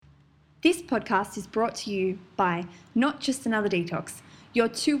This podcast is brought to you by Not Just Another Detox, your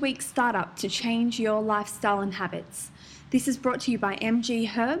 2-week startup to change your lifestyle and habits. This is brought to you by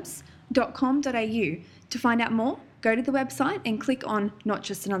mgherbs.com.au. To find out more, go to the website and click on Not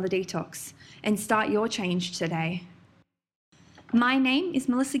Just Another Detox and start your change today. My name is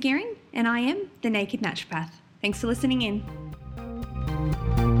Melissa Gearing and I am the Naked Naturopath. Thanks for listening in.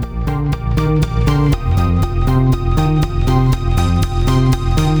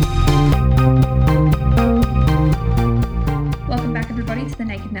 Welcome back everybody to the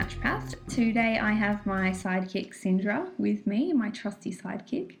Naked Naturopath. Today I have my sidekick Sindra with me, my trusty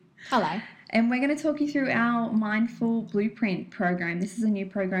sidekick. Hello. And we're going to talk you through our Mindful Blueprint program. This is a new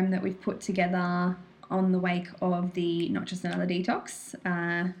program that we've put together on the wake of the Not Just Another Detox,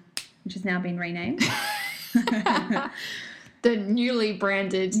 which has now been renamed. The newly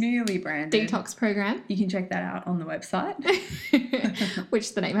branded detox program. You can check that out on the website.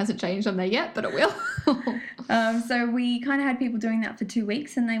 Which the name hasn't changed on there yet, but it will. So we kind of had people doing that for 2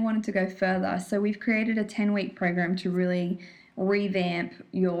 weeks and they wanted to go further. So we've created a 10-week program to really revamp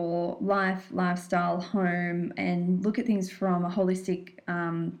your life, lifestyle, home, and look at things from a holistic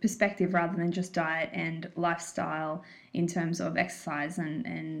perspective rather than just diet and lifestyle in terms of exercise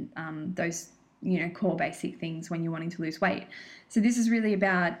and those core basic things when you're wanting to lose weight. So this is really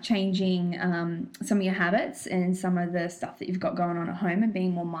about changing some of your habits and some of the stuff that you've got going on at home and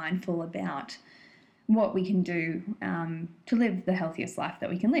being more mindful about what we can do to live the healthiest life that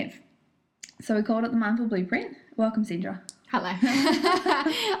we can live. So we called it the Mindful Blueprint. Welcome, Sindra. Hello.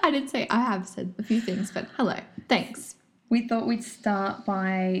 I have said a few things, but hello. Thanks. We thought we'd start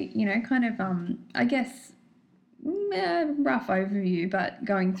by, rough overview, but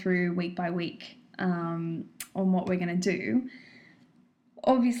going through week by week on what we're going to do.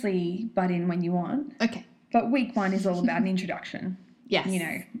 Obviously, butt in when you want. Okay. But week 1 is all about an introduction. Yes.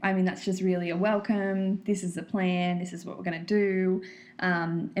 That's just really a welcome. This is the plan. This is what we're going to do,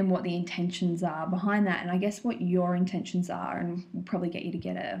 and what the intentions are behind that. And I guess what your intentions are, and we'll probably get you to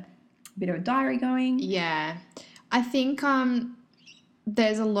get a bit of a diary going. Yeah. I think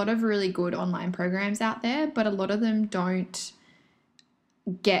there's a lot of really good online programs out there, but a lot of them don't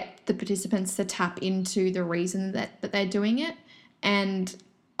get the participants to tap into the reason that they're doing it. And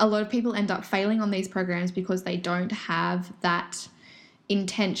a lot of people end up failing on these programs because they don't have that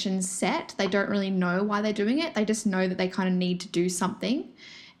intention set. They don't really know why they're doing it. They just know that they kind of need to do something,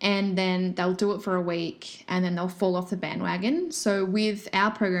 and then they'll do it for a week and then they'll fall off the bandwagon. So with our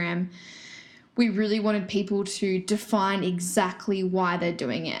program, we really wanted people to define exactly why they're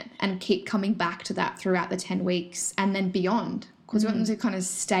doing it and keep coming back to that throughout the 10 weeks and then beyond, because we want them to kind of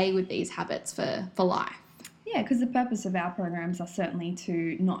stay with these habits for life. Yeah, because the purpose of our programs are certainly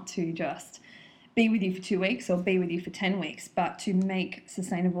not to just be with you for 2 weeks or be with you for 10 weeks, but to make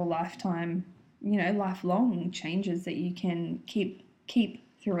sustainable lifelong changes that you can keep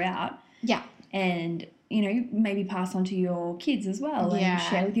throughout. Yeah. And, maybe pass on to your kids as well and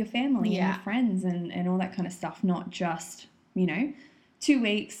share with your family and your friends and all that kind of stuff, not just, 2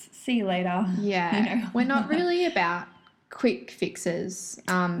 weeks, see you later. Yeah. We're not really about quick fixes.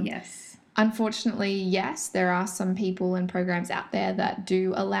 Yes. Unfortunately, yes, there are some people and programs out there that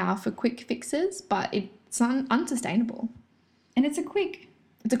do allow for quick fixes, but it's unsustainable. And it's a quick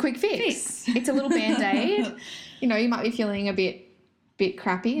fix. It's a little Band-Aid. You might be feeling a bit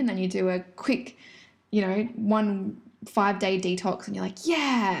crappy, and then you do a quick, 1 5-day detox and you're like,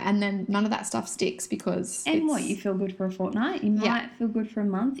 yeah, and then none of that stuff sticks because you feel good for a fortnight. You might feel good for a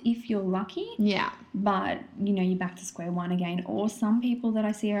month if you're lucky. Yeah. But, you're back to square one again. Or some people that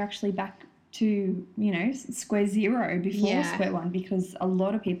I see are actually back to, square zero before square one, because a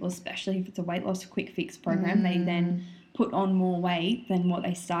lot of people, especially if it's a weight loss quick fix program, they then put on more weight than what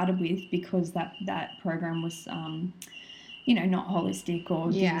they started with because that program was not holistic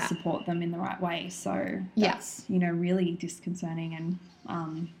or didn't support them in the right way. So that's, really disconcerting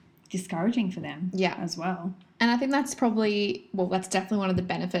and discouraging for them as well. And I think that's definitely one of the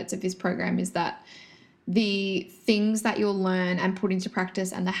benefits of this program, is that the things that you'll learn and put into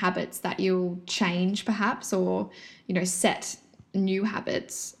practice and the habits that you'll change perhaps or, set new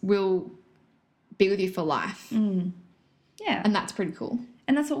habits will be with you for life. Yeah. And that's pretty cool.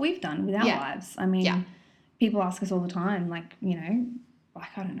 And that's what we've done with our lives. I mean, people ask us all the time, I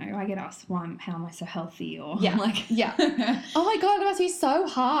don't know, I get asked, how am I so healthy? Or oh my God, it must be so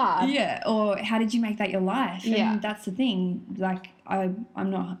hard. Yeah. Or how did you make that your life? Yeah. And that's the thing. I'm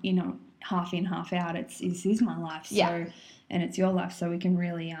not, half in, half out. This is my life. So, and it's your life. So we can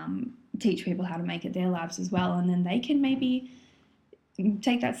really teach people how to make it their lives as well. And then they can maybe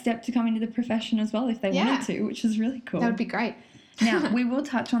take that step to come into the profession as well if they wanted to, which is really cool. That would be great. Now, we will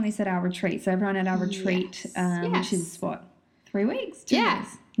touch on this at our retreat. So everyone at our retreat, which is what, 3 weeks? 2 Yeah.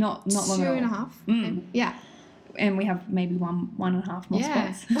 weeks? Not long at all. 2.5. maybe. Yeah. And we have maybe one and a half more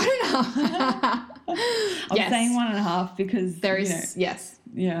spots. 1.5. I'm saying 1.5 because there is, yes.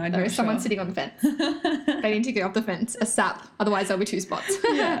 Yeah, there is someone sitting on the fence. They need to get off the fence ASAP. Otherwise, there'll be 2 spots.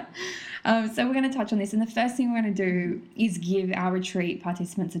 Yeah. So we're going to touch on this. And the first thing we're going to do is give our retreat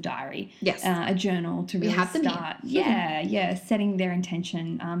participants a diary. Yes. A journal to really start. Yeah, setting their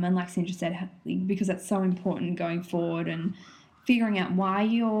intention. And like Sandra said, because that's so important going forward and figuring out why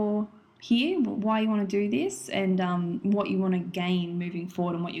you're here, why you want to do this, and what you want to gain moving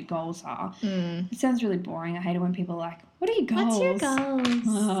forward and what your goals are. It sounds really boring. I hate it when people are like, what are your goals? What's your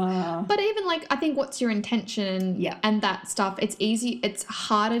goals? But even like, I think what's your intention and that stuff, it's easy. It's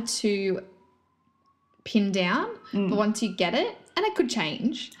harder to pin down, but once you get it, and it could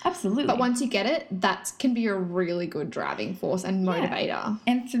change. Absolutely. But once you get it, that can be a really good driving force and motivator. Yeah.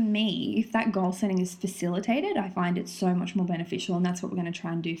 And for me, if that goal setting is facilitated, I find it so much more beneficial, and that's what we're going to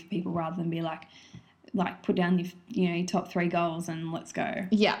try and do for people rather than be like put down your top 3 goals and let's go.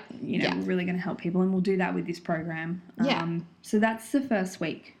 Yeah. We're really going to help people, and we'll do that with this program. So that's the first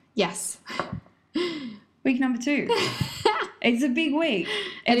week. Yes. Week number 2. It's a big week.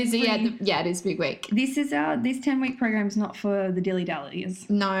 It is it is a big week. This 10-week program is not for the dilly-dallies.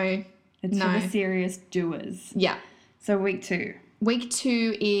 No. It's for the serious doers. Yeah. So week 2. Week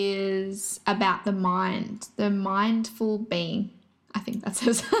 2 is about the mind, the mindful being. I think that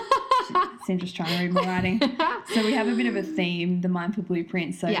says. Sandra's trying to read my writing. So we have a bit of a theme, the mindful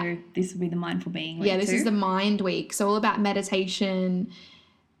blueprint. So this will be the mindful being week 2. This is the mind week. So all about meditation,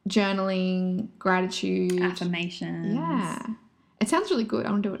 journaling, gratitude, affirmations. Yeah. It sounds really good.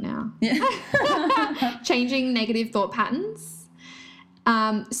 I want to do it now. Yeah. Changing negative thought patterns.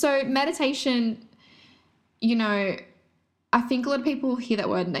 So meditation, I think a lot of people hear that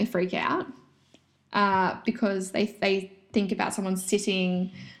word and they freak out because they think about someone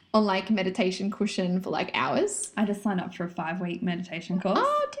sitting on like a meditation cushion for like hours. I just signed up for a 5-week meditation course.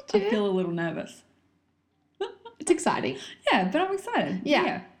 Oh, did you? I feel a little nervous. It's exciting. Yeah, but I'm excited.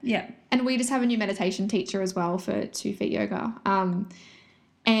 Yeah. And we just have a new meditation teacher as well for 2 Feet Yoga.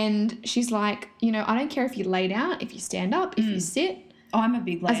 And she's like, I don't care if you lay down, if you stand up, if you sit. Oh, I'm a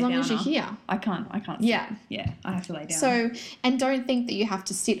big lay downer. As long as you're here. I can't sit. Yeah, I have to lay down. So, and don't think that you have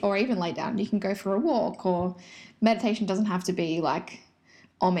to sit or even lay down. You can go for a walk, or meditation doesn't have to be like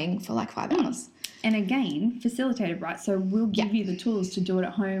omming for like 5 hours. And again, facilitated, right? So we'll give you the tools to do it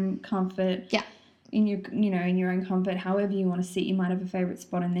at home, comfort. Yeah. In your own comfort, however you want to sit. You might have a favorite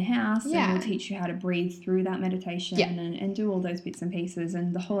spot in the house, and we'll teach you how to breathe through that meditation and do all those bits and pieces.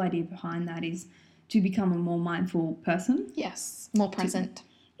 And the whole idea behind that is to become a more mindful person. Yes, more present.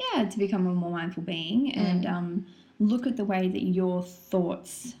 To become a more mindful being and look at the way that your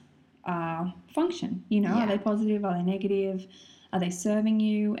thoughts function. Are they positive? Are they negative? Are they serving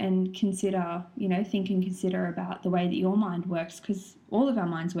you? And consider, think and consider about the way that your mind works, because all of our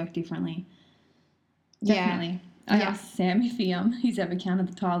minds work differently. Definitely. I asked Sam if he's ever counted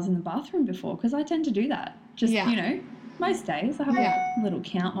the tiles in the bathroom before, because I tend to do that. Just, most days I have a little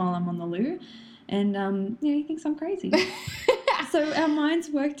count while I'm on the loo, and, he thinks I'm crazy. So our minds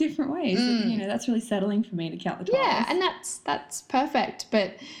work different ways. And, that's really settling for me to count the tiles. Yeah, and that's perfect.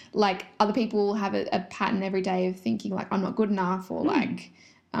 But, like, other people have a pattern every day of thinking, like, I'm not good enough, or, like,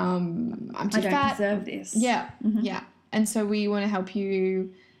 I'm too fat. I don't deserve this. Yeah, yeah. And so we want to help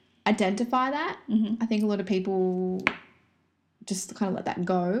you identify that. I think a lot of people just kind of let that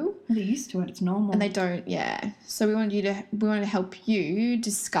go. They're used to it. It's normal. And they don't, So we want to help you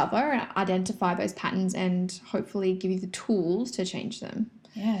discover and identify those patterns and hopefully give you the tools to change them.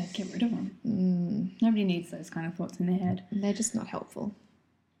 Yeah, get rid of them. Nobody needs those kind of thoughts in their head. They're just not helpful.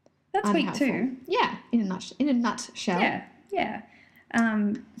 That's Unhelpful. week 2. Yeah, in a nutshell. Yeah.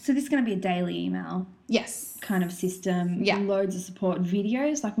 So this is going to be a daily email. Yes. Kind of system. Yeah. Loads of support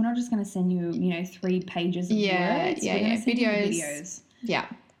videos. Like, we're not just going to send you, 3 pages of words. Yeah. Videos. Yeah.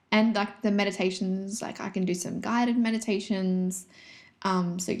 And like the meditations, like I can do some guided meditations.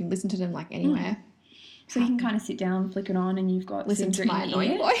 So you can listen to them like anywhere. So you can kind of sit down, flick it on, and you've got listen to my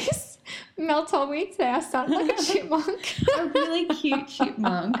annoying voice. Mel told me today I sound like a chipmunk. A really cute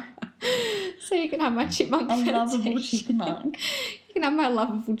chipmunk. So you can have my chipmunk meditation. A lovable chipmunk. You can have my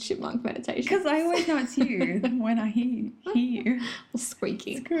lovable chipmunk meditation. Because I always know it's you when I hear you. Old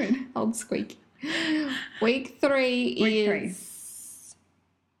squeaky. It's good. Old squeaky. Week 3 is...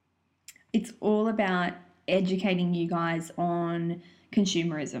 It's all about educating you guys on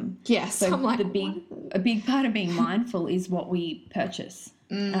consumerism. Yes. So I'm like, a big part of being mindful is what we purchase.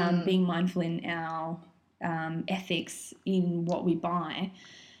 Being mindful in our ethics in what we buy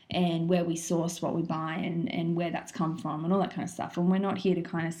and where we source what we buy and where that's come from and all that kind of stuff. And we're not here to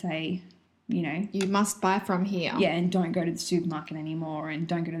kind of say, you know, You must buy from here. yeah, and don't go to the supermarket anymore and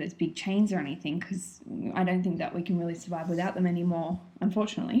don't go to those big chains or anything, because I don't think that we can really survive without them anymore,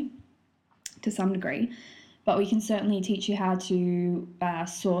 unfortunately, to some degree. But we can certainly teach you how to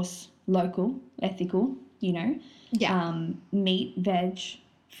source local, ethical, you know, meat, veg,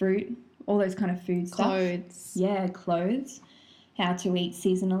 fruit, all those kind of food stuff. Clothes. Yeah, clothes. How to eat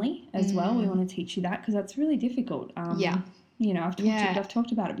seasonally as well. We want to teach you that because that's really difficult. You know, I've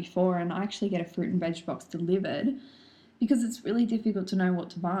talked about it before, and I actually get a fruit and veg box delivered because it's really difficult to know what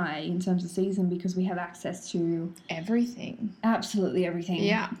to buy in terms of season, because we have access to Everything. absolutely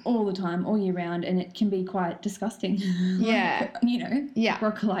everything all the time, all year round, and it can be quite disgusting. Yeah. Like, you know,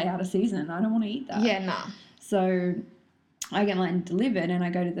 broccoli out of season. I don't want to eat that. Yeah, nah. So I get mine delivered and I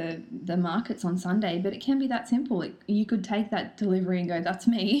go to the markets on Sunday, but it can be that simple. You could take that delivery and go, that's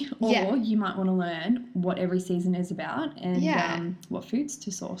me. Or you might want to learn what every season is about and what foods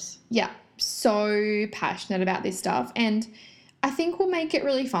to source. Yeah, so passionate about this stuff. And I think we'll make it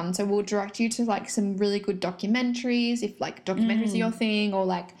really fun. So we'll direct you to like some really good documentaries, if like documentaries are your thing, or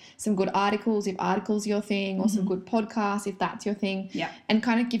like some good articles, if articles are your thing, or some good podcasts, if that's your thing. Yeah. And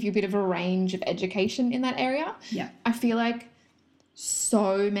kind of give you a bit of a range of education in that area. Yeah. I feel like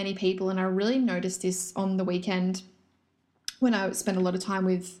so many people, and I really noticed this on the weekend when I spent a lot of time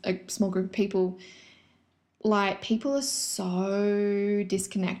with a small group of people, like people are so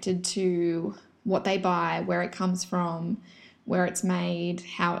disconnected to what they buy, where it comes from, where it's made,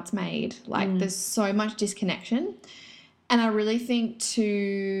 how it's made. Like there's so much disconnection. And I really think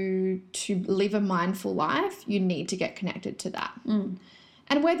to live a mindful life, you need to get connected to that.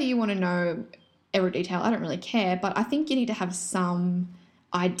 And whether you want to know every detail, I don't really care, but I think you need to have some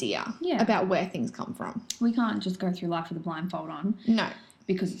idea about where things come from. We can't just go through life with a blindfold on. No.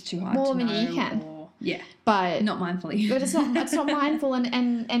 Because it's too hard Well, to I mean, know. you can. But not mindfully. But it's not mindful,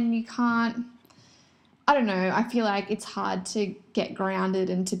 and you can't, I don't know, I feel like it's hard to get grounded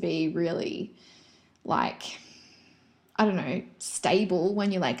and to be really like, I don't know, stable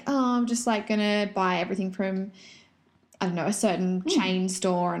when you're like, oh, I'm just like gonna buy everything from, I don't know, a certain chain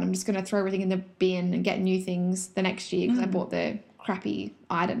store, and I'm just gonna throw everything in the bin and get new things the next year because I bought the crappy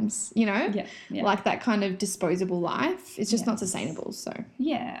items, you know? Yeah. Like that kind of disposable life. It's just not sustainable. So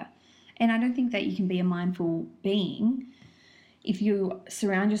yeah. And I don't think that you can be a mindful being if you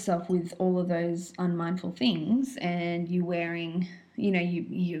surround yourself with all of those unmindful things and you're wearing, you know,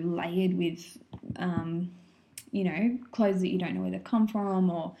 you're layered with, you know, clothes that you don't know where they've come from,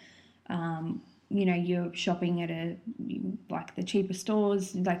 or, you know, you're shopping at like the cheaper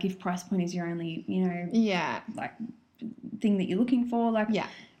stores, like if price point is your only, you know, like thing that you're looking for, like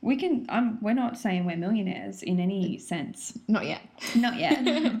we're not saying we're millionaires in any sense. Not yet.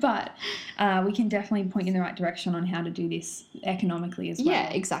 But we can definitely point you in the right direction on how to do this economically as well. Yeah,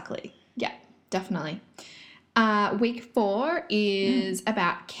 exactly. Yeah, definitely. Week 4 is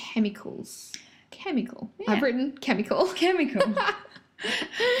about chemicals. Chemical. Yeah. I've written chemical.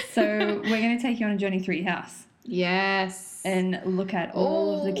 So we're going to take you on a journey through your house. Yes. And look at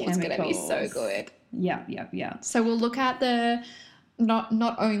all of the chemicals. It's going to be so good. Yeah. So we'll look at the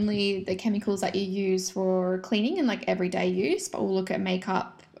not only the chemicals that you use for cleaning and like everyday use, but we'll look at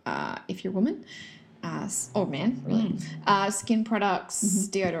makeup if you're a woman or man, really. Skin products,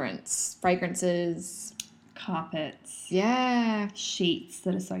 deodorants, fragrances, carpets, sheets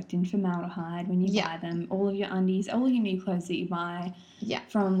that are soaked in formaldehyde when you buy them, all of your undies, all of your new clothes that you buy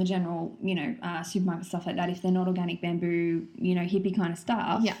from the general, you know, supermarket, stuff like that. If they're not organic bamboo, you know, hippie kind of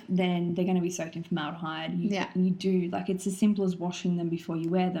stuff, then they're going to be soaked in formaldehyde. You do, like, it's as simple as washing them before you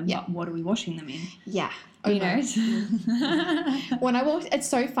wear them, but what are we washing them in? You know? When I walked, it's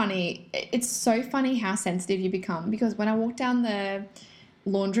so funny how sensitive you become, because when I walk down the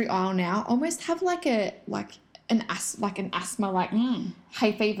laundry aisle now, I almost have like an asthma,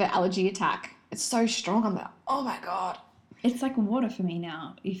 hay fever allergy attack. It's so strong. I'm like, oh my God. It's like water for me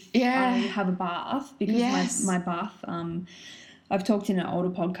now. If I have a bath, because my bath, I've talked in an older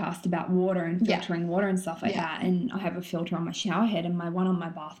podcast about water and filtering water and stuff like that, and I have a filter on my shower head, and my one on my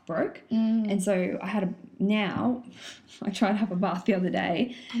bath broke, and so I tried to have a bath the other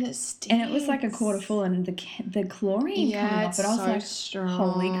day, and it stinks. And it was like a quarter full, and the chlorine coming off it, I was like, strong.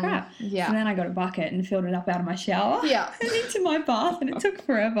 Holy crap. So then I got a bucket and filled it up out of my shower and into my bath, and it took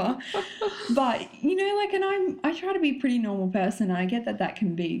forever. But, you know, like, and I try to be a pretty normal person, and I get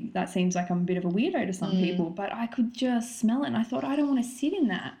that seems like I'm a bit of a weirdo to some people, but I could just smell it, and I thought, I don't want to sit in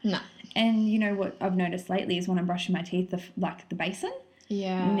that. No. And you know what I've noticed lately is when I'm brushing my teeth, the basin,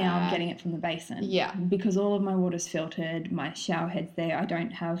 Yeah. Now I'm getting it from the basin. Yeah. Because all of my water's filtered, my shower head's there. I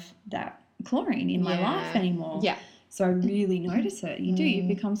don't have that chlorine in my life anymore. Yeah. So I really notice it. You do. You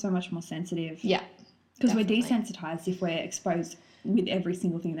become so much more sensitive. Yeah. Because we're definitely. desensitized if we're exposed with every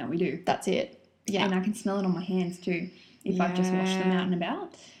single thing that we do. That's it. Yeah. And I can smell it on my hands too if I've just washed them out and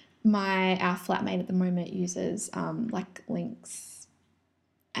about. Our flatmate at the moment uses like Lynx,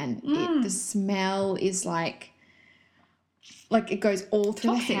 and the smell is like it goes all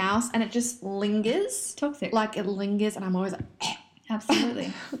through Toxic. the house, and it just lingers. Toxic. Like it lingers, and I'm always like,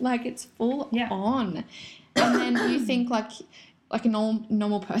 Absolutely. like it's full Yeah. on. And then you think like a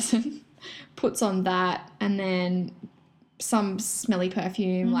normal person puts on that, and then some smelly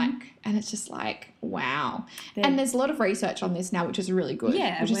perfume, and it's just like, wow. And there's a lot of research on this now, which is really good.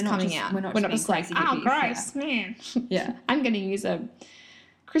 Yeah, which is coming out. We're not just like, crazy oh, hippies, gross, man. Yeah. I'm going to use a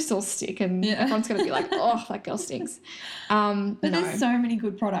crystal stick, and everyone's going to be like, oh, that girl stinks. But there's so many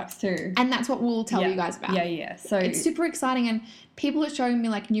good products too. And that's what we'll tell you guys about. Yeah. So it's super exciting, and people are showing me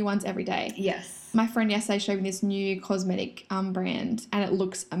like new ones every day. yes. My friend yesterday showed me this new cosmetic brand, and it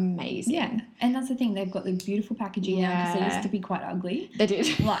looks amazing. Yeah, and that's the thing. They've got the beautiful packaging now because they used to be quite ugly. They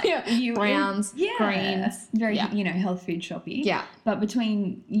did. Like browns, greens. Very, health food shoppy. Yeah. But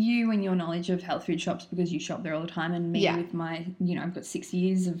between you and your knowledge of health food shops, because you shop there all the time, and me with my, I've got 6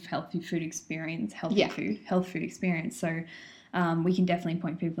 years of healthy food experience, health food experience. So we can definitely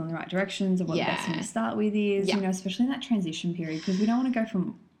point people in the right directions of what the best thing to start with is, especially in that transition period, because we don't want to go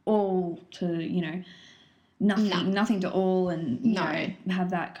from all to, nothing to all, and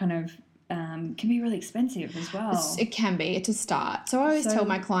have that kind of can be really expensive as well. It can be to start. So I always tell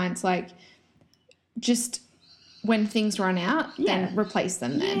my clients, like, just when things run out, then replace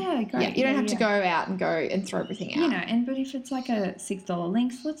them then. Yeah, great. Yeah, you don't have to go out and throw everything out. But if it's like a $6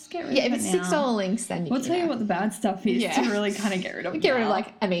 Lynx, let's get rid of it if it's now. $6 Lynx, then We'll tell you what the bad stuff is to really kind of get rid of it. Get rid of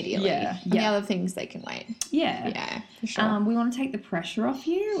like immediately. Yeah. And the other things they can wait. Yeah. Yeah, for sure. We want to take the pressure off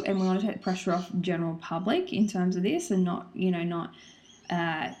you, and we want to take the pressure off general public in terms of this, and not be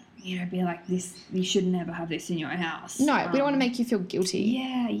like this. You should never have this in your house. No, we don't want to make you feel guilty.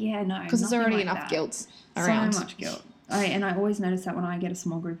 Yeah, no. Because there's already like enough that. guilt around. So much guilt. And I always notice that when I get a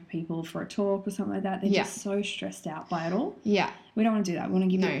small group of people for a talk or something like that, they're just so stressed out by it all. Yeah. We don't want to do that. We want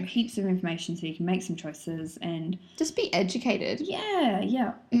to give you heaps of information so you can make some choices and just be educated.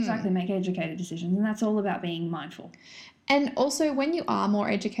 Yeah, exactly. Make educated decisions, and that's all about being mindful. And also, when you are more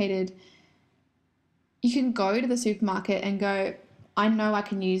educated, you can go to the supermarket and go, I know I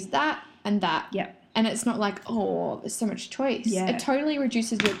can use that and that. Yep. And it's not like, oh, there's so much choice. Yeah. It totally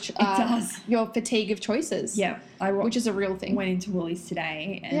reduces your fatigue of choices. Yeah. Which is a real thing. Went into Woolies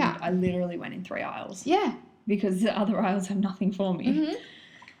today, and I literally went in 3 aisles. Yeah. Because the other aisles have nothing for me. Mm-hmm.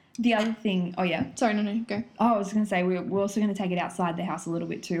 The other thing, Sorry, no, go. Oh, I was going to say, we're also going to take it outside the house a little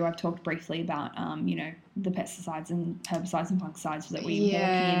bit too. I've talked briefly about, the pesticides and herbicides and fungicides that we walk in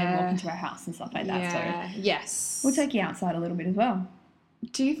and walk into our house and stuff like that. Yeah. So yes. we'll take you outside a little bit as well.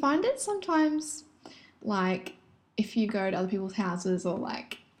 Do you find it sometimes, like, if you go to other people's houses, or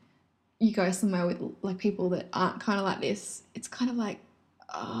like you go somewhere with like people that aren't kind of like this, it's kind of like,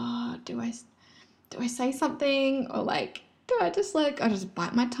 oh, do I say something, or like, do I just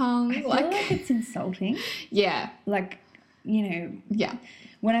bite my tongue? I feel like it's insulting. Yeah. Like, Yeah.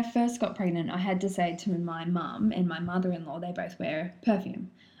 When I first got pregnant, I had to say to my mum and my mother-in-law, they both wear perfume.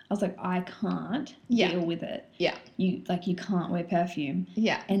 I was like, I can't deal with it. Yeah. You can't wear perfume.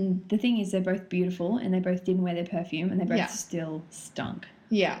 Yeah. And the thing is, they're both beautiful, and they both didn't wear their perfume, and they both still stunk.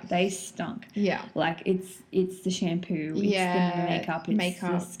 Yeah. They stunk. Yeah. Like, it's the shampoo, it's the makeup,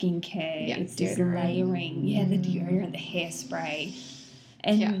 it's the skincare, it's this layering, the deodorant, the hairspray.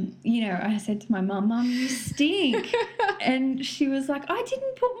 And, I said to my mum, you stink. And she was like, I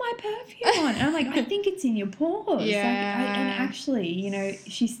didn't put my perfume on. And I'm like, I think it's in your pores. Yeah. And actually,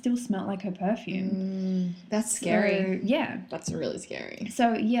 she still smelled like her perfume. That's scary. So, yeah. That's really scary.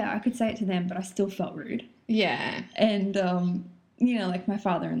 So, I could say it to them, but I still felt rude. Yeah. And, like my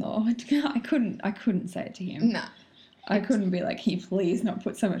father-in-law, I couldn't say it to him. No. I couldn't be like, "Hey, please not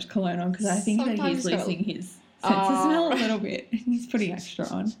put so much cologne on," because I think that he's losing his sense of smell a little bit. He's putting extra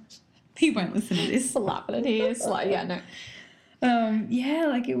on. He won't listen to this. Slap it in his. Like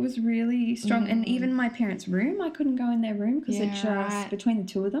it was really strong. And even my parents' room, I couldn't go in their room because it just, between the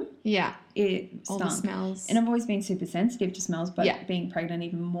two of them, it stunk. All the smells. And I've always been super sensitive to smells, but being pregnant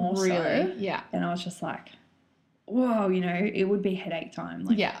even more so. Yeah. And I was just like, whoa, it would be headache time,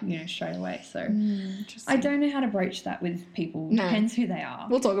 straight away. So I don't know how to broach that with people. No. Depends who they are.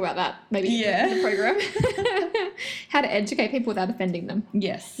 We'll talk about that maybe in the program. How to educate people without offending them.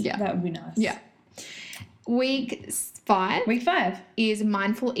 Yes. Yeah. That would be nice. Yeah. Week 5 Week 5. is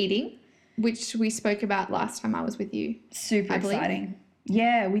mindful eating, which we spoke about last time I was with you. Super I believe. exciting.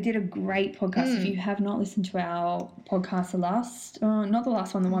 Yeah, we did a great podcast. If you have not listened to our podcast, not the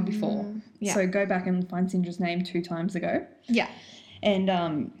last one, the one before. Yeah. So go back and find Cindra's name 2 times ago. Yeah.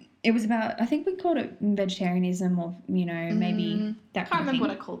 And it was about, I think we called it vegetarianism or, maybe that Can't kind of remember thing. what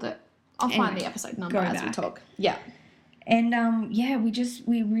I called it. I'll find the episode number as we back. talk. Yeah. And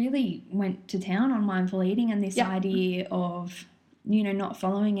we really went to town on mindful eating and this idea of, not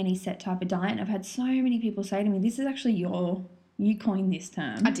following any set type of diet. And I've had so many people say to me, this is actually you coined this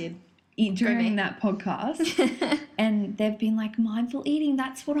term. I did. During that podcast. And they've been like, mindful eating,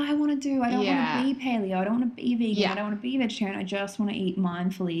 that's what I want to do. I don't want to be paleo. I don't want to be vegan. I don't want to be vegetarian. I just want to eat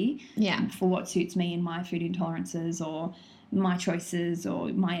mindfully for what suits me and my food intolerances or my choices or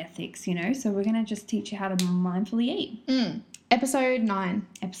my ethics, So we're going to just teach you how to mindfully eat. Episode 9.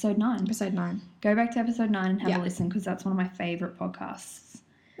 Episode 9. Episode 9. Go back to episode 9 and have a listen because that's one of my favourite podcasts.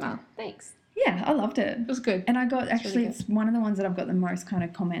 Oh, thanks. Yeah, I loved it. It was good. And I got, it's one of the ones that I've got the most kind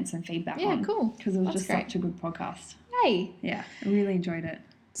of comments and feedback on. Yeah, cool. Because it was That's just great. such a good podcast. Hey. Yeah, I really enjoyed it.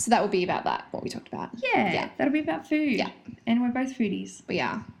 So that will be about that, what we talked about. Yeah, that'll be about food. Yeah. And we're both foodies. But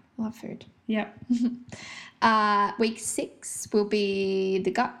yeah, I love food. Yep. Week 6 will be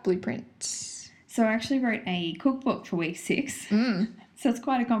the gut blueprint. So I actually wrote a cookbook for week 6. So it's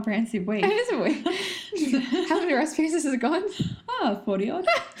quite a comprehensive week. It is a week. How many recipes has it gone? 40 odd.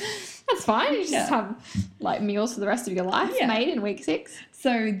 That's fine. You just have like meals for the rest of your life made in week 6.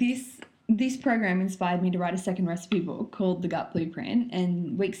 So this program inspired me to write a second recipe book called The Gut Blueprint,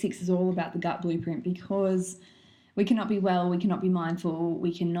 and week 6 is all about the gut blueprint because we cannot be well, we cannot be mindful,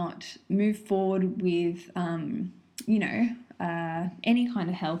 we cannot move forward with, any kind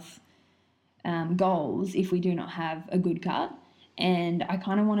of health goals if we do not have a good gut. And I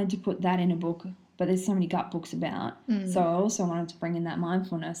kind of wanted to put that in a book, but there's so many gut books about. So I also wanted to bring in that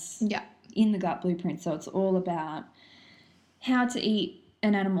mindfulness in the gut blueprint. So it's all about how to eat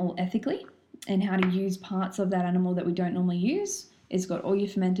an animal ethically and how to use parts of that animal that we don't normally use. It's got all your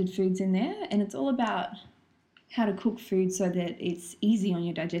fermented foods in there, and it's all about how to cook food so that it's easy on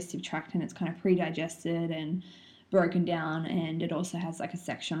your digestive tract and it's kind of pre-digested and broken down. And it also has like a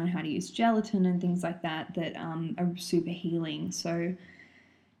section on how to use gelatin and things like that are super healing. So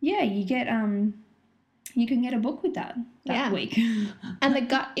yeah, you can get a book with that week. And the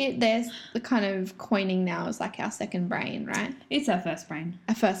gut, there's the kind of coining now is like our second brain, right? It's our first brain.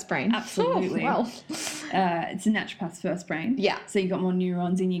 Our first brain. Absolutely. Well. It's a naturopath's first brain. Yeah. So you've got more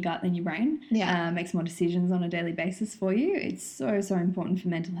neurons in your gut than your brain. Yeah. Makes more decisions on a daily basis for you. It's so, so important for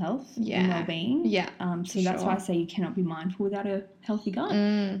mental health and well-being. Yeah. So that's why I say you cannot be mindful without a healthy gut.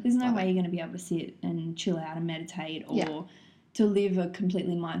 There's no way you're going to be able to sit and chill out and meditate or to live a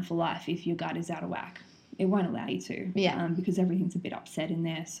completely mindful life if your gut is out of whack. It won't allow you to. Yeah. Because everything's a bit upset in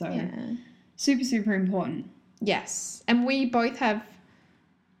there. So super, super important. Yes. And we both have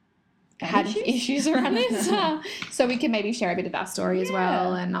had issues around this. So we can maybe share a bit of our story as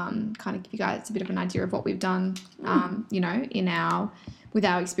well and kind of give you guys a bit of an idea of what we've done, with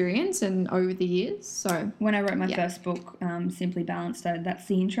our experience and over the years. So when I wrote my first book, Simply Balanced, that's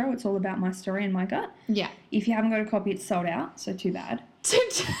the intro. It's all about my story and my gut. Yeah. If you haven't got a copy, it's sold out, so too bad.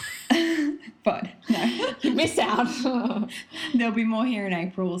 But no, you missed out. There'll be more here in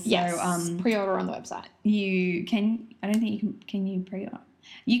April. So pre-order on the website. Can you pre-order?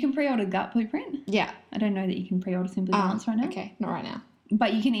 You can pre-order Gut Blueprint. Yeah. I don't know that you can pre-order Simply Balanced right now. Okay, not right now.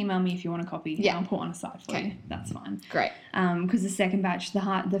 But you can email me if you want a copy. Yeah. I'll put one aside for you. That's fine. Great. Because the second batch,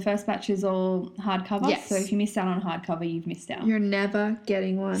 the first batch is all hardcover. Yes. So if you missed out on hardcover, you've missed out. You're never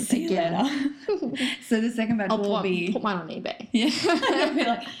getting one See again. You later. So the second batch will be... put mine on eBay. Yeah. It'll be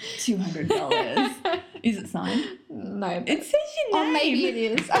like $200. Is it signed? No. It says your name. Oh, maybe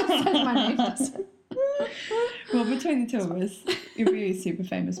it is. I said my name doesn't. Well, between the two of us, it'll be a super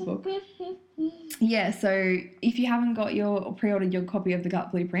famous book. Yeah, so if you haven't got pre-ordered your copy of the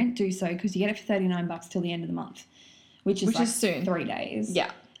Gut Blueprint, do so because you get it for $39 till the end of the month, which is soon. 3 days.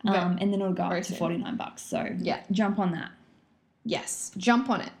 Yeah. And then it'll go up to $49. So jump on that. Yes, jump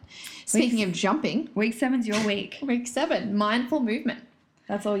on it. Speaking of jumping, week 7's your week. Week 7, mindful movement.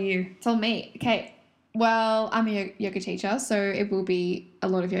 That's all you. It's all me. Okay. Well, I'm a yoga teacher, so it will be a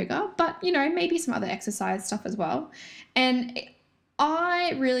lot of yoga, but, maybe some other exercise stuff as well. And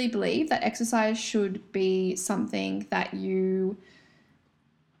I really believe that exercise should be something that you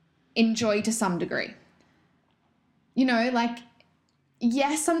enjoy to some degree.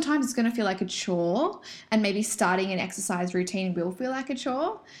 Yes, sometimes it's going to feel like a chore, and maybe starting an exercise routine will feel like a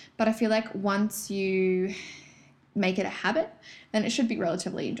chore, but I feel like once you make it a habit, then it should be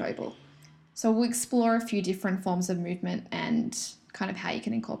relatively enjoyable. So we'll explore a few different forms of movement and kind of how you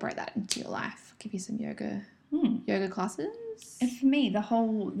can incorporate that into your life. Give you some yoga classes. And for me, the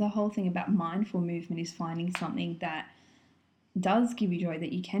whole thing about mindful movement is finding something that does give you joy,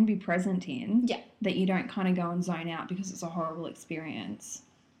 that you can be present in. Yeah. That you don't kind of go and zone out because it's a horrible experience.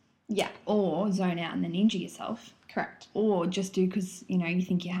 Yeah. Or zone out and then injure yourself. Correct. Or just do because, you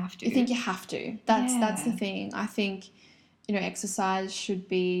think you have to. You think you have to. That's the thing. I think, exercise should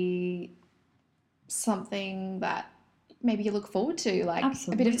be something that maybe you look forward to, like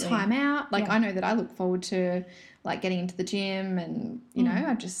Absolutely. a bit of time out. Like Yeah. I know that I look forward to like getting into the gym and,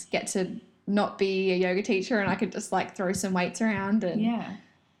 I just get to not be a yoga teacher and I could just like throw some weights around and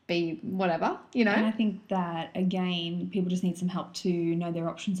be whatever, And I think that, again, people just need some help to know their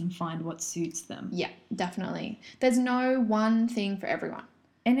options and find what suits them. Yeah, definitely. There's no one thing for everyone.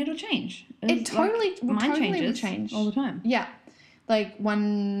 And it'll change. It totally, mine totally will changes change all the time. Yeah. Like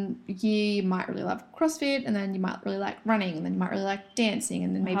one year you might really love CrossFit and then you might really like running and then you might really like dancing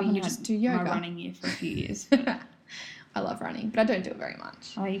and then maybe you just do yoga. My running year for a few years. I love running, but I don't do it very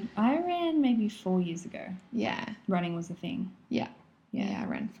much. I ran maybe 4 years ago. Yeah. Running was a thing. Yeah. I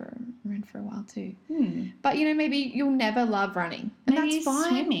ran for a while too. Hmm. But maybe you'll never love running. And Maybe that's fine.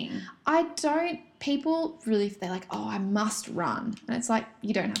 Swimming. People really, they're like, oh, I must run. And it's like,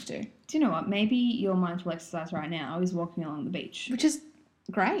 you don't have to. Do you know what? Maybe your mindful exercise right now is walking along the beach. Which is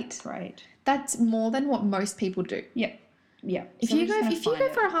great. Great. That's more than what most people do. Yeah. Yeah. If So you we're go just gonna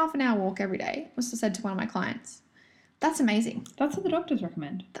for find a half an hour walk every day, I said to one of my clients, that's amazing. That's what the doctors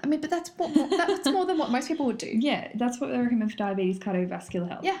recommend. I mean, but that's more than what most people would do. Yeah, that's what they recommend for diabetes, cardiovascular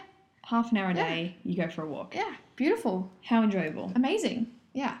health. Yeah. Half an hour a day, you go for a walk. Yeah. Beautiful. How enjoyable. Amazing.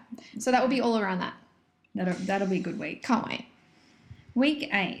 Yeah. So that will be all around that. That'll be a good week. Can't wait. Week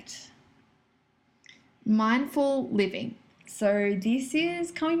 8. Mindful living. So this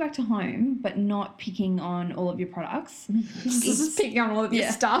is coming back to home, but not picking on all of your products. This is picking on all of your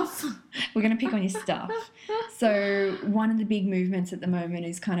stuff. We're going to pick on your stuff. So one of the big movements at the moment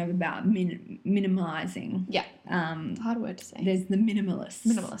is kind of about minimalizing. Yeah. Hard word to say. There's the minimalists.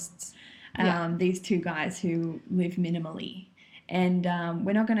 Minimalists. These two guys who live minimally. And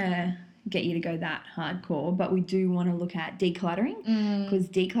we're not going to get you to go that hardcore, but we do want to look at decluttering, because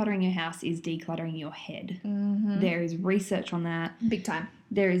decluttering your house is decluttering your head. There is research on that. Big time.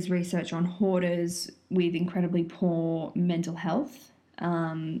 There is research on hoarders with incredibly poor mental health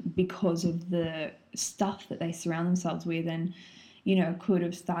because of the stuff that they surround themselves with, and could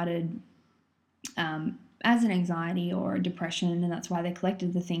have started as an anxiety or a depression, and that's why they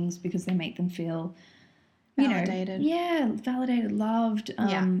collected the things, because they make them feel validated. Validated, loved,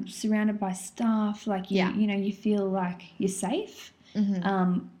 surrounded by stuff, like you feel like you're safe.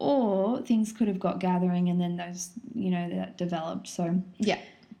 Or things could have got gathering and then those that developed. So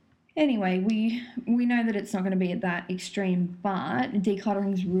anyway, we know that it's not going to be at that extreme, but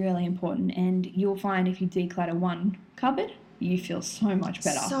decluttering is really important, and you'll find if you declutter one cupboard, you feel so much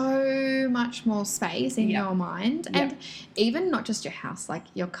better. So much more space in your mind. And even not just your house, like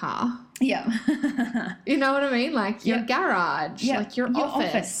your car. Yeah. You know what I mean? Like your garage, like your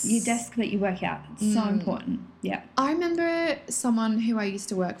office. Your desk that you work out. It's so important. Yeah. I remember someone who I used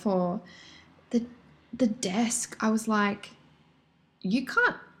to work for, the desk, I was like, you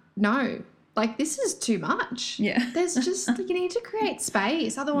can't, no. Like, this is too much. Yeah. There's just, you need to create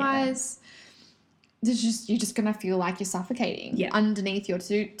space. Otherwise... you're just going to feel like you're suffocating underneath your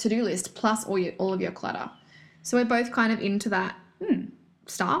to-do list, plus all of your clutter. So we're both kind of into that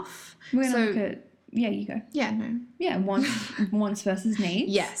stuff. We're going to look at... Yeah, you go. Yeah, no. Yeah, wants versus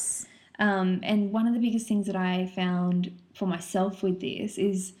needs. Yes. And one of the biggest things that I found for myself with this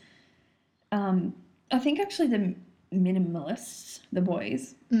is I think actually the minimalists, the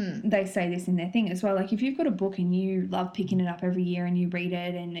boys, they say this in their thing as well. Like, if you've got a book and you love picking it up every year and you read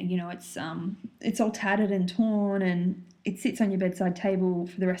it, and it's all tattered and torn and it sits on your bedside table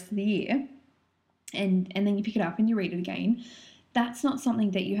for the rest of the year, and then you pick it up and you read it again, that's not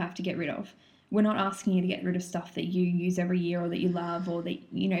something that you have to get rid of. We're not asking you to get rid of stuff that you use every year or that you love or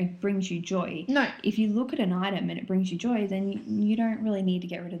that, brings you joy. No. If you look at an item and it brings you joy, then you don't really need to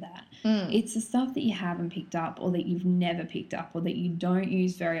get rid of that. It's the stuff that you haven't picked up or that you've never picked up or that you don't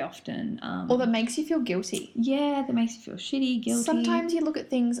use very often. Or that makes you feel guilty. Yeah, that makes you feel shitty, guilty. Sometimes you look at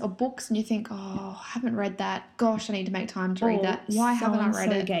things or books and you think, oh, I haven't read that. Gosh, I need to make time to read that. Why haven't I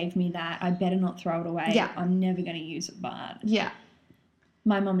read it? Gave me that. I better not throw it away. Yeah. I'm never going to use it, but... Yeah.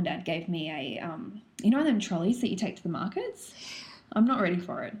 My mum and dad gave me a, them trolleys that you take to the markets? I'm not ready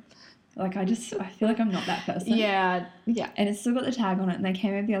for it. Like, I feel like I'm not that person. Yeah, yeah. And it's still got the tag on it, and they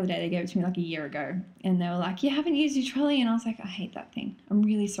came over the other day, they gave it to me like a year ago, and they were like, you haven't used your trolley? And I was like, I hate that thing. I'm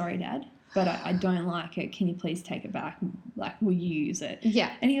really sorry, Dad. but I don't like it. Can you please take it back? Like, will you use it?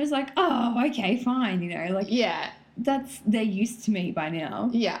 Yeah. And he was like, oh, okay, fine. You know, like, Yeah. they're used to me by now.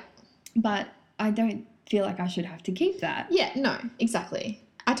 Yeah. But I don't feel like I should have to keep that. Yeah, no, exactly.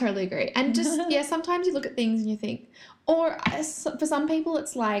 I totally agree. And just, yeah, sometimes you look at things and you think, or for some people,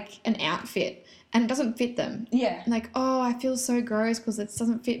 it's like an outfit and it doesn't fit them. Yeah. Like, oh, I feel so gross because it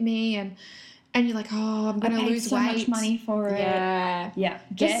doesn't fit me. And you're like, oh, I'm going to lose so weight. much money for it. Yeah. Yeah.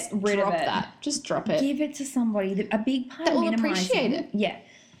 Just Get rid of drop it. that. Just drop it. Give it to somebody. A big part That of will minimizing. appreciate it. Yeah.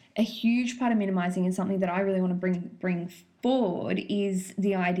 A huge part of minimizing and something that I really want to bring forward is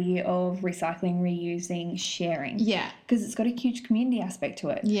the idea of recycling, reusing, sharing. Yeah. Because it's got a huge community aspect to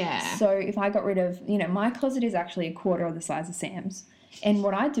it. Yeah. So if I got rid of, my closet is actually a quarter of the size of Sam's. And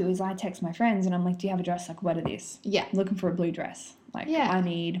what I do is I text my friends and I'm like, do you have a dress like what it is? Yeah. I'm looking for a blue dress. Like, Yeah. I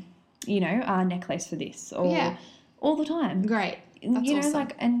need, a necklace for this. Or Yeah. all the time. Great. That's awesome.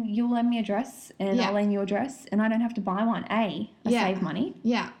 Like, and you'll lend me a dress and Yeah. I'll lend you a dress and I don't have to buy one. I Yeah. save money.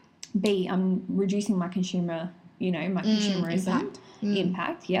 Yeah. B, I'm reducing my consumerism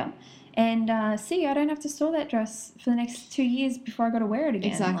impact. Yeah. And C, I don't have to store that dress for the next 2 years before I got to wear it again.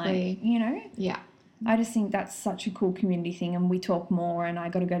 Exactly. Like, Yeah. I just think that's such a cool community thing, and we talk more, and I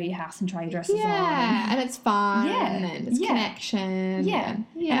got to go to your house and try your dresses on. Yeah, and it's fun, Yeah. and it's connection. Yeah. And,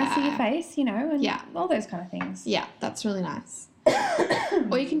 And I see your face, and Yeah. all those kind of things. Yeah, that's really nice.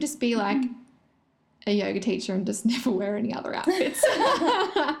 Or you can just be like a yoga teacher and just never wear any other outfits.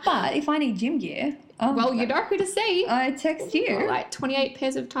 But if I need gym gear, Well, you know who to see. I text you. Or like 28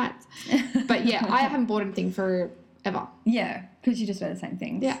 pairs of tights. But yeah, I haven't bought anything forever. Yeah, because you just wear the same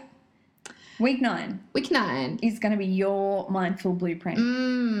things. Yeah. Week 9 Week 9. is going to be your mindful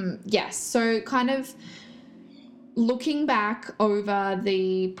blueprint. Yes. So kind of looking back over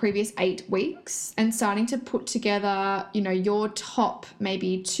the previous 8 weeks and starting to put together, your top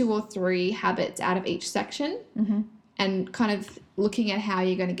maybe 2 or 3 habits out of each section and kind of looking at how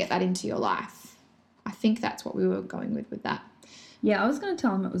you're going to get that into your life. I think that's what we were going with that. Yeah, I was going to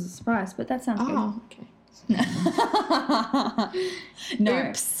tell him it was a surprise, but that sounds good. Oh, okay. No,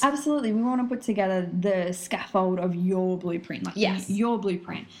 Oops. absolutely. We want to put together the scaffold of your blueprint, like Yes. your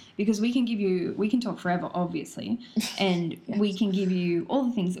blueprint, because we can talk forever, obviously, and we can give you all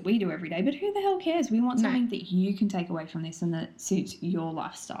the things that we do every day, but who the hell cares? We want something that you can take away from this and that suits your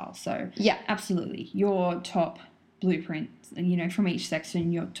lifestyle. So Yeah. absolutely, your top blueprint, from each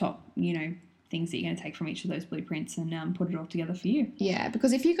section, your top, things that you're going to take from each of those blueprints and put it all together for you. Yeah,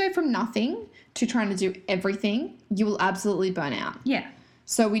 because if you go from nothing to trying to do everything, you will absolutely burn out. Yeah.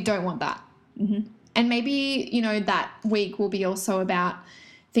 So we don't want that. Mm-hmm. And maybe, that week will be also about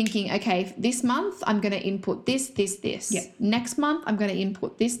thinking, okay, this month I'm going to input this, this, this. Yeah. Next month I'm going to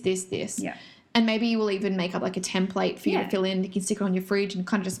input this, this, this. Yeah. And maybe you will even make up like a template for you to Yeah. fill in. You can stick it on your fridge and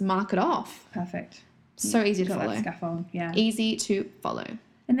kind of just mark it off. Perfect. So easy to Got follow. that scaffold, yeah. Easy to follow.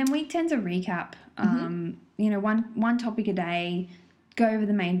 And then we tend to recap, one topic a day, go over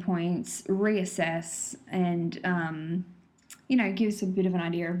the main points, reassess, and, give us a bit of an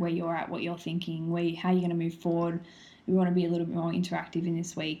idea of where you're at, what you're thinking, how you're going to move forward. We want to be a little bit more interactive in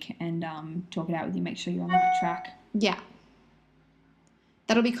this week and talk it out with you, make sure you're on the right track. Yeah.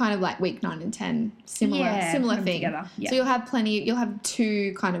 That'll be kind of like week 9 and 10, similar put them thing. together. Yeah. So you'll have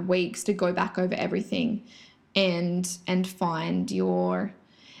 2 kind of weeks to go back over everything and find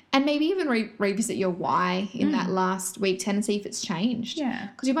and maybe even revisit your why in that last week 10 and see if it's changed. Yeah.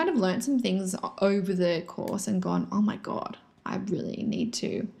 Because you might have learned some things over the course and gone, oh my God, I really need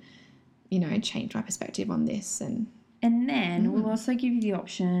to, change my perspective on this. And then we'll also give you the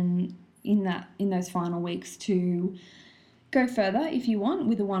option in those final weeks to go further if you want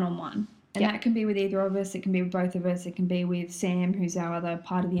with a one-on-one. And that can be with either of us. It can be with both of us. It can be with Sam, who's our other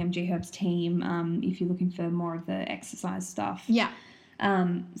part of the MG Herbs team, if you're looking for more of the exercise stuff. Yeah.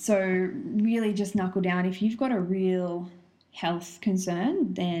 So really just knuckle down. If you've got a real health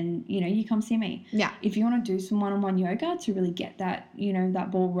concern, then, you come see me. Yeah. If you want to do some one-on-one yoga to really get that,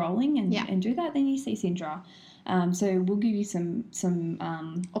 that ball rolling and do that, then you see Sindra. So we'll give you some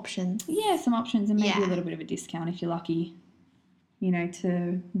Options. Yeah, some options and maybe Yeah. a little bit of a discount if you're lucky,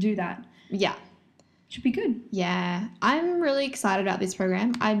 to do that. Yeah. Should be good. Yeah. I'm really excited about this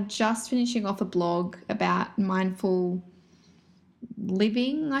program. I'm just finishing off a blog about mindful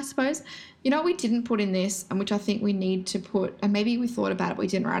living, I suppose. What we didn't put in this, and which I think we need to put, and maybe we thought about it, but we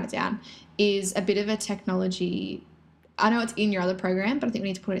didn't write it down, is a bit of a technology. I know it's in your other program, but I think we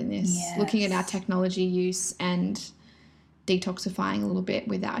need to put it in this. Yes. Looking at our technology use and detoxifying a little bit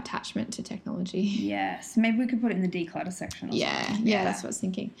with our attachment to technology. Yes. Maybe we could put it in the declutter section or something. Yeah, that's what I was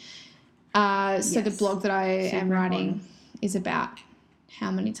thinking. So the Yes. blog that I am Super writing important. is about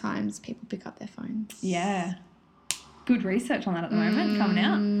how many times people pick up their phones. Yeah. Good research on that at the moment coming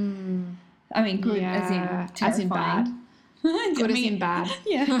out. I mean, good as in terrifying. As in bad. Good as in bad.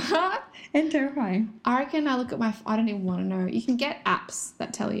 Yeah. And terrifying. I reckon I look at I don't even want to know. You can get apps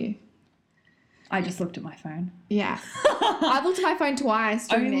that tell you. I just looked at my phone. Yeah. I looked at my phone twice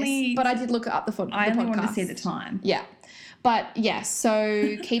during this, but I did look up the podcast. I only wanted to see the time. Yeah. But, yes,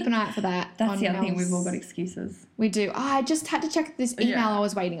 so keep an eye out for that. That's the other thing. We've all got excuses. We do. Oh, I just had to check this email I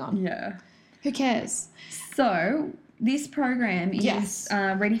was waiting on. Yeah. Who cares? So this program is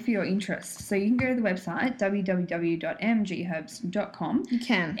ready for your interest. So you can go to the website, www.mgherbs.com. You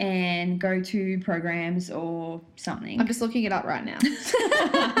can. And go to programs or something. I'm just looking it up right now.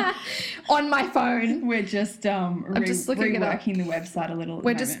 On my phone. We're just I'm just looking it up. reworking the website a little at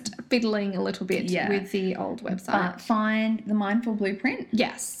We're the just fiddling a little bit with the old website. But find the Mindful Blueprint.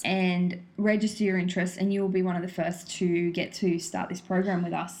 Yes. And register your interest, and you will be one of the first to get to start this program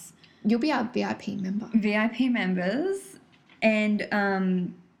with us. You'll be our VIP member. VIP members.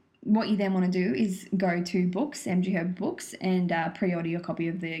 And what you then want to do is go to books, MG Herb Books, and pre-order your copy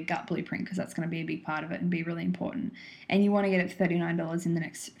of the Gut Blueprint, because that's going to be a big part of it and be really important. And you want to get it for $39 in the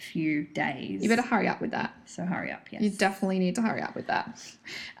next few days. You better hurry up with that. So hurry up, yes. You definitely need to hurry up with that.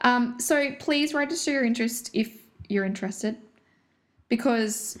 So please register your interest if you're interested,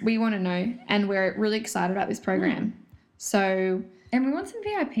 because we want to know, and we're really excited about this program. So... And we want some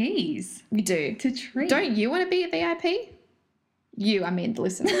VIPs. We do. To treat. Don't you want to be a VIP? You, I mean the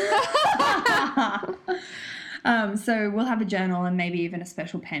listener. So we'll have a journal and maybe even a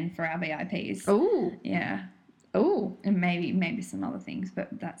special pen for our VIPs. Oh. Yeah. Oh. And maybe some other things, but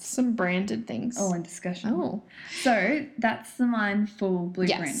that's some branded things. all in discussion. Oh. So that's the Mindful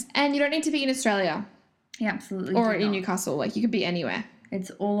Blueprint. Yes. And you don't need to be in Australia. Yeah, absolutely. Or in Newcastle. Like, you could be anywhere.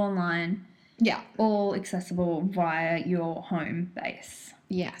 It's all online. Yeah. All accessible via your home base.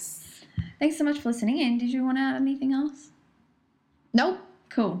 Yes. Thanks so much for listening. And did you want to add anything else? Nope.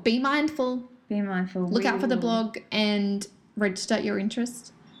 Cool. Be mindful. Be mindful. Look out for the blog and register your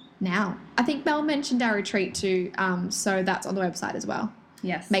interest now. I think Mel mentioned our retreat too, so that's on the website as well.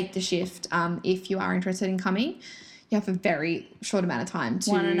 Yes. Make the shift if you are interested in coming. You have a very short amount of time to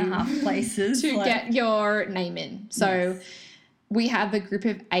 1.5 places to get your name in. So we have a group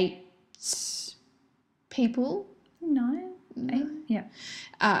of 8 people. 9? 8? Yeah.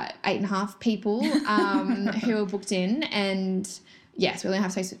 8.5 people who are booked in, and yes, we only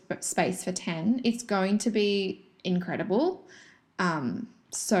have space for 10. It's going to be incredible.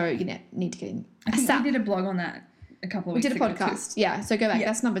 So you need to get in. I think we did a blog on that a couple of weeks ago. We did a podcast. Yeah, so go back. Yeah,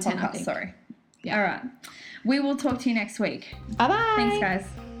 that's number 10, podcast, I think. Sorry. Yeah. All right. We will talk to you next week. Bye-bye. Thanks, guys.